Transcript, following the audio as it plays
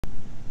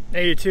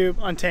Hey YouTube,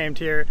 Untamed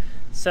here.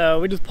 So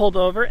we just pulled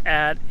over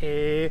at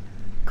a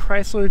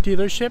Chrysler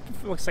dealership.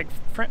 It looks like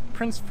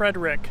Prince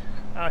Frederick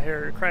out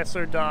here.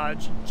 Chrysler,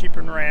 Dodge, Jeep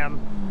and Ram.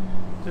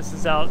 This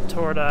is out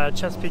toward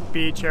Chesapeake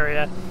Beach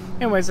area.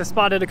 Anyways, I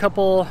spotted a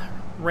couple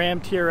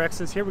Ram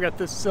TRXs here. We got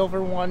this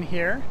silver one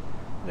here.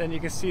 Then you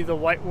can see the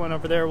white one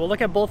over there. We'll look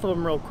at both of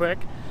them real quick.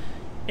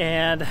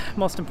 And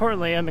most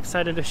importantly, I'm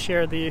excited to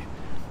share the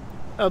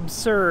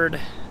absurd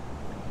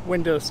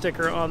window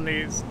sticker on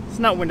these. It's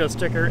not window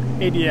sticker,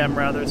 ADM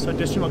rather, so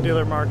additional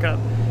dealer markup.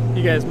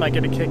 You guys might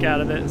get a kick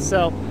out of it.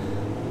 So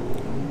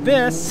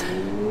this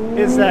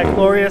is that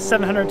glorious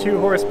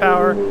 702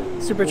 horsepower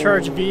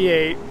supercharged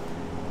V8,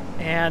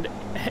 and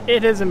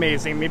it is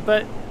amazing me,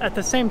 but at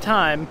the same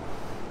time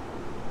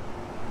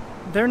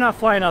they're not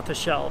flying off the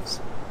shelves.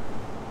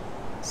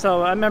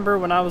 So I remember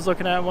when I was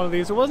looking at one of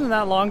these, it wasn't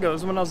that long ago, it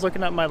was when I was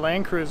looking at my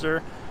Land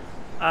Cruiser.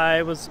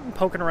 I was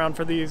poking around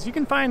for these. You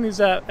can find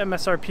these at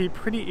MSRP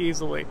pretty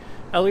easily,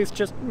 at least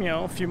just, you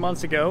know, a few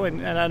months ago,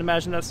 and I'd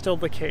imagine that's still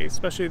the case,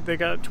 especially they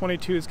got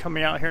 22s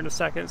coming out here in a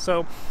second.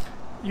 So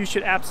you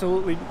should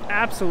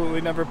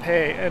absolutely never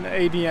pay an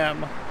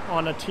ADM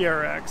on a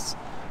TRX.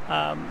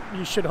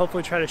 You should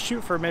hopefully try to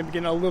shoot for maybe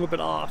getting a little bit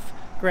off.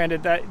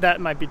 Granted,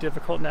 that might be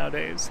difficult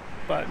nowadays,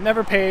 but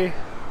never pay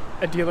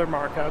a dealer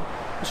markup.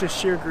 It's just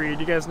sheer greed.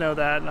 You guys know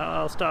that, and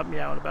I'll stop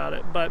meowing about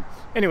it. But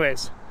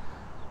anyways,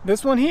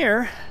 this one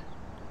here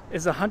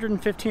is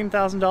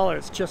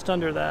 $115,000, just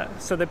under that.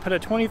 So they put a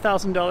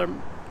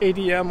 $20,000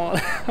 ADM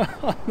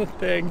on the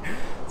thing.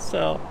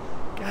 So,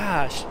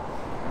 gosh,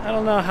 I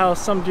don't know how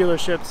some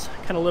dealerships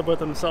kind of live with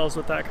themselves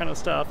with that kind of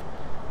stuff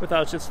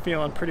without just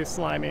feeling pretty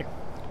slimy.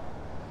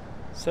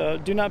 So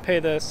do not pay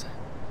this.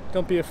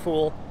 Don't be a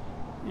fool.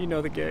 You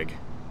know the gig.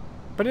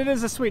 But it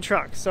is a sweet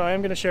truck, so I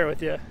am going to share it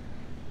with you.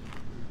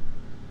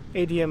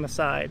 ADM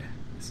aside,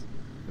 it's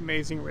an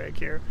amazing rig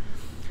here.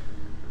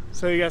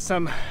 So you got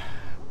some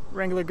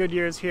regular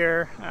Goodyears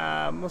here.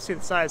 We'll see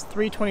the size,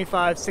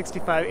 325,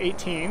 65,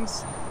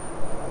 18s.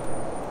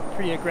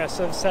 Pretty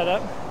aggressive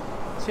setup.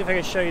 See if I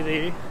can show you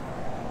the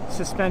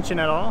suspension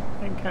at all.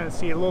 I can kind of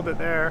see a little bit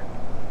there.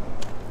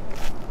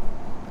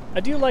 I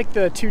do like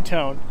the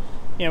two-tone,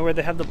 you know, where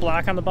they have the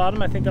black on the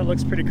bottom. I think that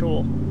looks pretty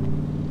cool.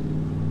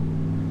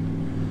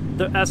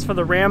 As for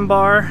the ram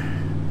bar,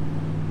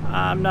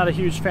 I'm not a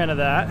huge fan of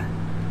that.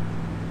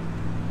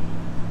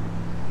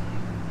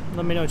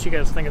 Let me know what you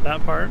guys think of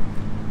that part.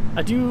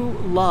 I do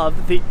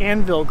love the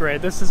anvil gray.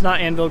 This is not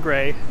anvil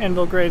gray.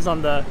 Anvil gray is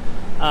on the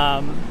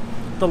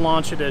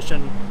launch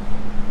edition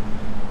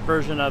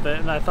version of it,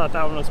 and I thought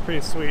that one was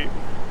pretty sweet.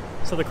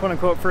 So the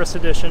quote-unquote first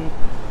edition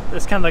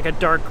is kind of like a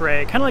dark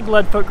gray, kind of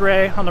like leadfoot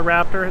gray on the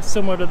Raptor. It's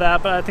similar to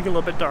that, but I think a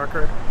little bit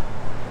darker.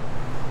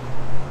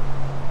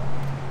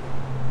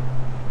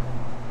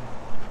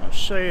 I'll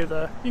show you you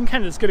can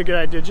kind of just get a good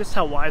idea just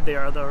how wide they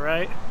are though,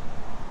 right?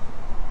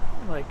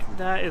 Like,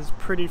 that is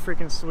pretty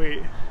freaking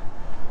sweet.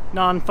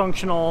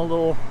 Non-functional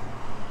little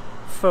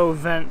faux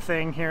vent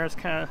thing here. It's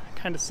kind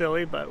of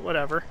silly, but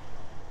whatever.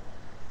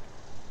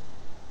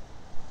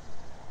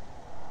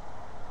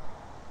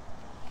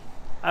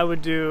 I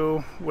would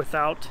do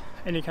without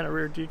any kind of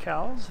rear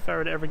decals if I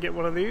were to ever get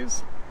one of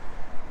these.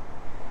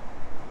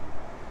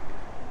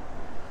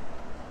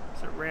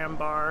 It's a ram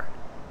bar,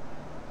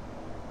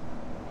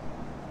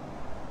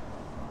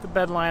 the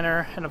bed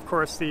liner, and of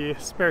course the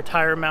spare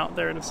tire mount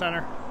there in the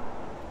center.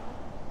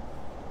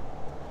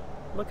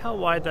 Look how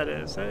wide that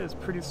is. That is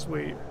pretty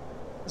sweet.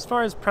 As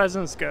far as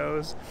presence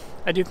goes,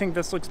 I do think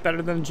this looks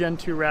better than the Gen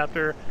 2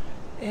 Raptor,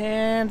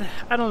 and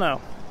I don't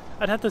know.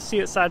 I'd have to see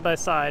it side by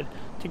side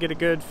to get a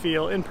good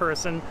feel in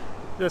person,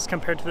 this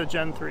compared to the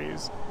Gen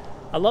 3s.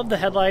 I love the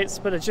headlights,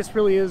 but it just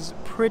really is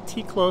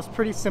pretty close,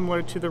 pretty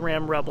similar to the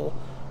Ram Rebel,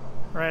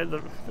 right?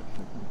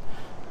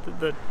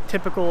 The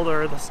typical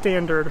or the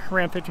standard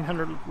Ram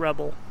 1500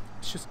 Rebel.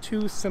 It's just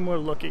too similar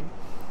looking.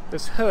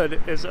 This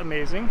hood is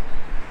amazing.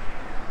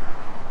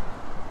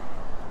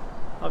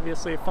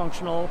 Obviously a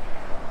functional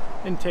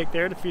intake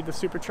there to feed the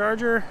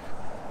supercharger,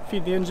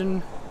 feed the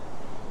engine.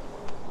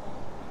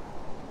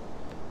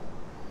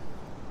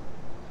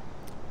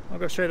 I'll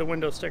go show you the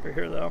window sticker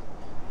here though.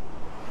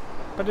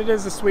 But it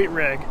is a sweet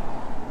rig.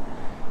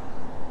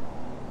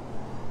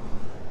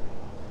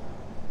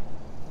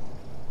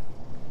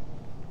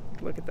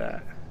 Look at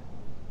that.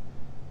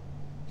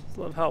 Just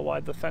love how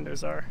wide the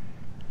fenders are.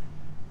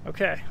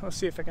 Okay, let's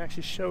see if I can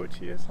actually show it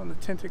to you. It's on the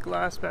tinted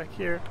glass back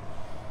here.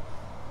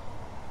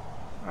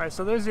 Alright,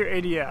 so there's your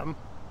ADM.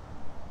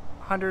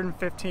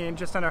 115,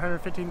 just under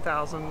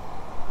 115,000.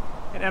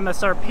 And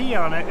MSRP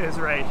on it is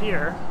right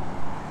here.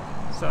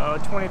 So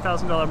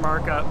 $20,000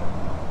 markup.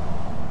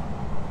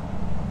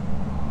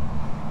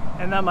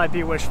 And that might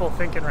be wishful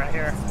thinking right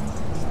here.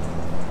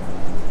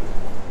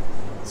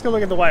 Let's go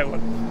look at the white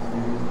one.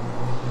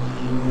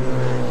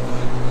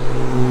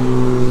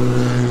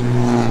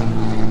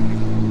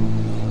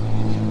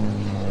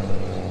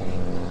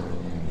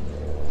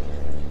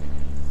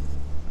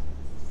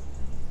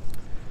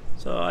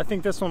 So I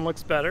think this one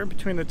looks better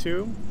between the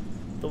two.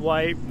 The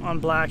white on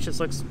black just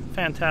looks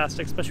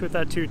fantastic, especially with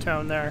that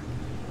two-tone there.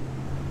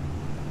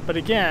 But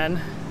again,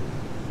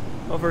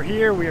 over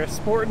here we are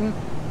sporting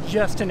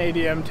just an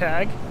ADM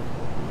tag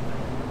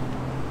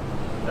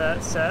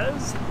that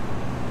says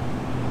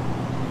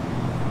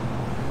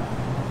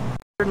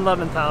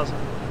 111,000.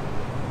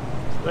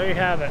 So there you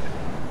have it.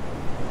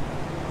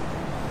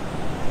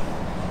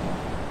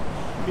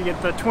 You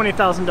get the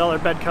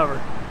 $20,000 bed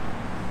cover.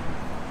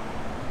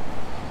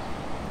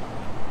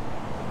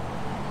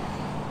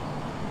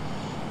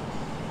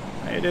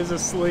 It is a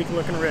sleek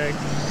looking rig.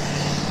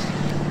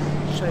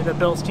 Show you the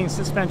Bilstein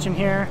suspension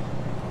here.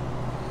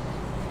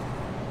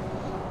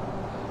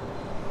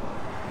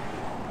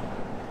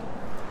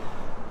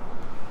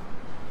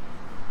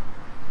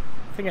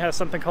 I think it has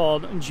something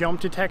called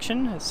jump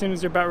detection. As soon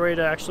as you're about ready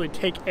to actually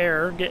take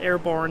air, get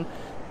airborne,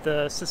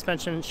 the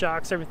suspension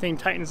shocks, everything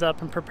tightens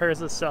up and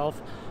prepares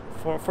itself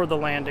for the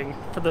landing,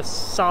 for the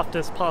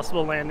softest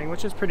possible landing,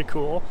 which is pretty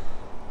cool.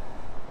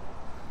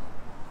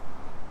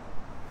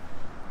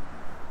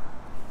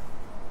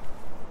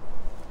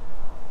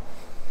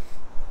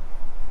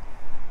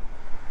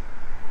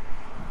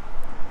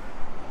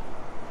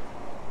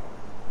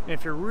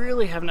 If you're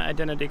really having an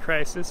identity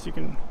crisis, you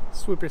can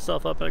swoop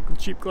yourself up at a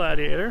Jeep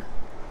Gladiator,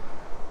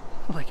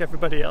 like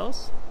everybody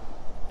else.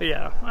 But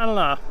yeah, I don't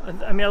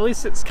know. I mean, at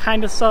least it's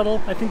kind of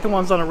subtle. I think the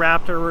ones on a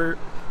Raptor were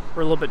a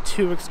little bit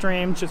too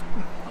extreme, just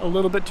a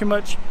little bit too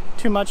much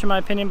in my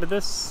opinion. But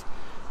this,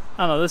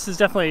 I don't know, this is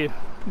definitely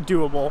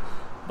doable,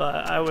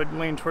 but I would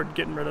lean toward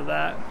getting rid of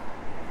that.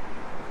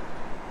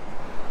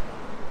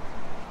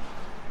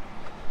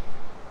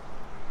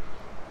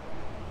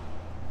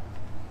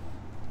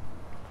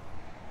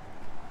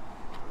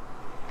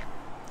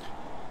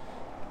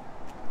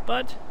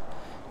 But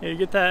you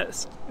get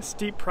that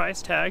steep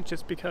price tag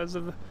just because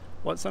of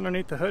what's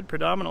underneath the hood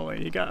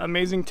predominantly. You got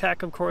amazing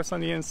tech, of course,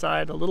 on the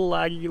inside, a little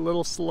laggy, a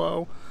little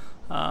slow,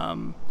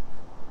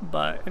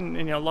 but and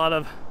you know, a lot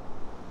of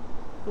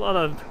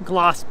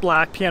gloss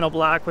black, piano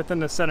black within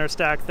the center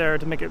stack there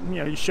to make it, you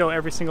know, you show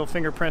every single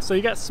fingerprint. So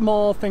you got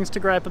small things to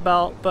gripe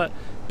about, but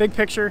big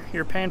picture,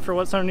 you're paying for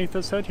what's underneath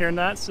this hood here, and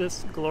that's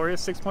this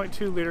glorious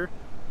 6.2 liter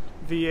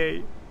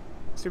V8,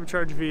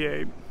 supercharged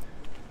V8.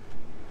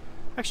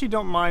 Actually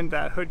don't mind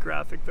that hood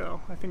graphic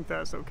though. I think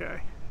that's okay.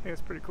 I think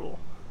it's pretty cool.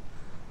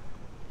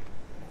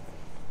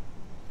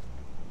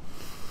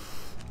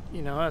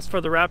 You know, as for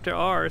the Raptor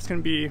R, it's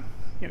going to be,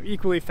 you know,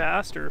 equally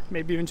fast, or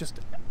maybe even just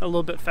a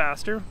little bit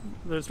faster.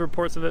 There's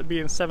reports of it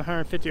being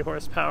 750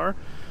 horsepower,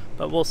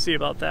 but we'll see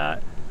about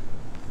that.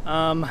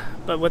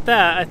 But with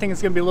that, I think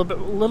it's going to be a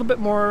little bit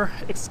more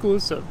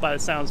exclusive by the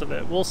sounds of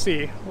it. We'll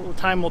see.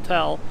 Time will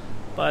tell.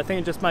 But I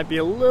think it just might be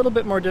a little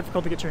bit more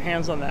difficult to get your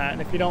hands on that.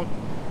 And if you don't,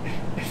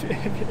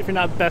 if you're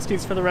not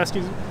besties for the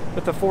rescues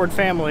with the Ford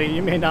family,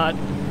 you may not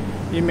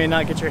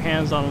get your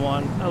hands on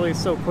one, at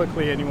least so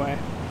quickly anyway.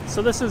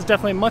 So this is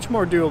definitely much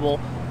more doable.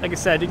 Like I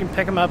said, you can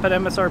pick them up at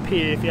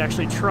MSRP if you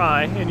actually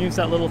try and use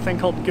that little thing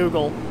called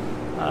Google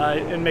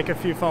and make a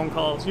few phone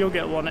calls. You'll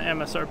get one at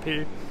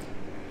MSRP.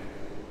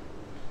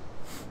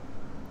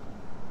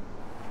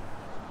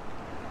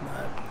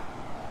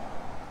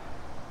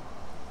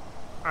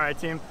 Alright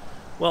team,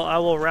 well, I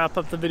will wrap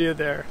up the video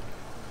there.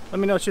 Let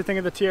me know what you think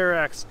of the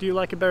TRX. Do you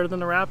like it better than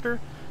the Raptor?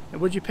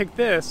 And would you pick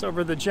this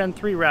over the Gen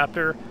 3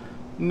 Raptor,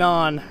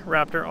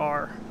 non-Raptor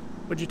R?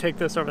 Would you take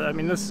this over that? I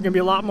mean, this is going to be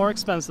a lot more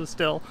expensive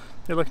still.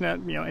 You're looking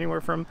at, you know,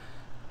 anywhere from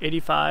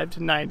 85 to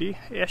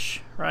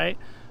 90-ish, right?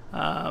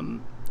 A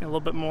little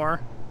bit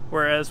more.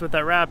 Whereas with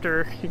that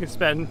Raptor, you can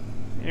spend,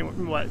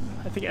 what,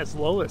 I think as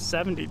low as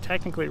 70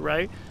 technically,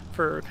 right?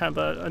 For kind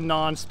of a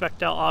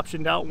non-spec'd out,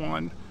 optioned out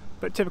one.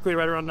 But typically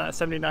right around that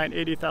 79,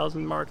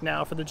 80,000 mark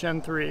now for the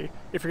Gen 3,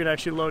 if you're gonna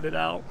actually load it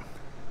out.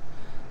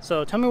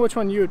 So tell me which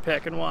one you would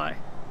pick and why.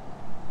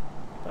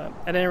 But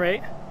at any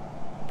rate,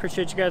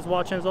 appreciate you guys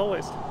watching as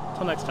always.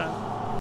 Until next time.